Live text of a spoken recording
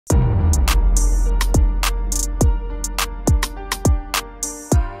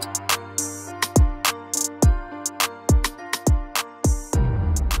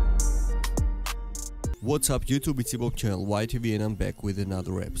What's up YouTube, it's your channel YTV and I'm back with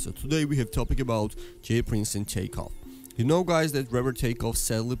another episode. Today we have topic about J Prince and Takeoff. You know guys that rapper Takeoff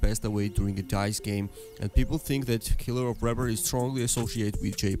sadly passed away during a DICE game, and people think that killer of rapper is strongly associated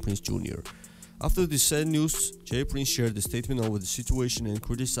with J Prince Jr. After this sad news, J Prince shared a statement over the situation and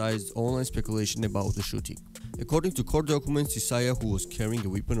criticized online speculation about the shooting. According to court documents, Isaiah, who was carrying a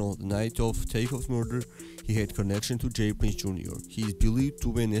weapon on the night of Takeoff's murder, he had connection to J Prince Jr. He is believed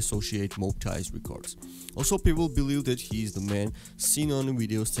to be an associate Mob Ties Records. Also, people believe that he is the man seen on the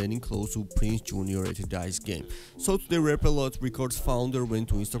video standing close to Prince Jr. at a DICE game. So today, Rap-A-Lot Records founder went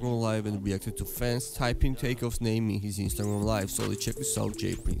to Instagram Live and reacted to fans typing Takeoff's name in his Instagram Live. So let's check this out,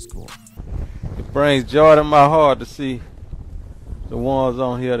 J Prince, come on. It brings joy to my heart to see the ones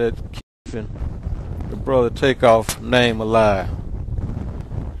on here that keeping the brother Takeoff name alive.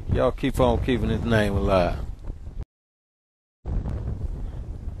 Y'all keep on keeping his name alive.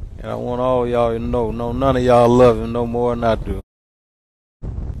 And I want all y'all to know none of y'all love him no more than I do.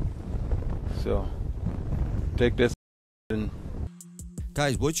 So take this and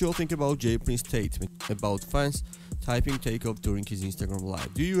guys, what you all think about J Prince's statement about fans typing Takeoff during his Instagram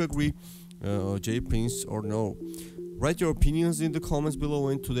Live? Do you agree J Prince or no? Write your opinions in the comments below,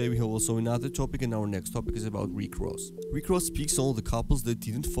 and today we have also another topic, and our next topic is about Rick Ross. Rick Ross speaks on the couples that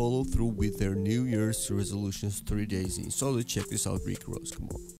didn't follow through with their New Year's resolutions 3 days in. So let's check this out, Rick Ross, come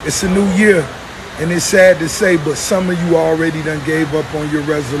on. It's a new year, and it's sad to say, but some of you already done gave up on your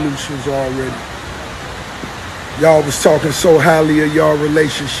resolutions already. Y'all was talking so highly of y'all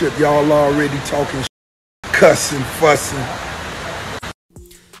relationship, y'all already talking cussing, fussing.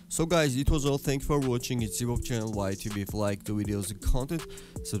 So guys, it was all. Thank you for watching. It's your channel YTV. If you like the videos and content,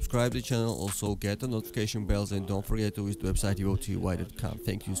 subscribe to the channel, also get the notification bells, and don't forget to visit the website YTV.com.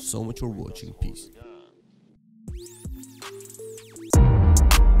 Thank you so much for watching. Peace.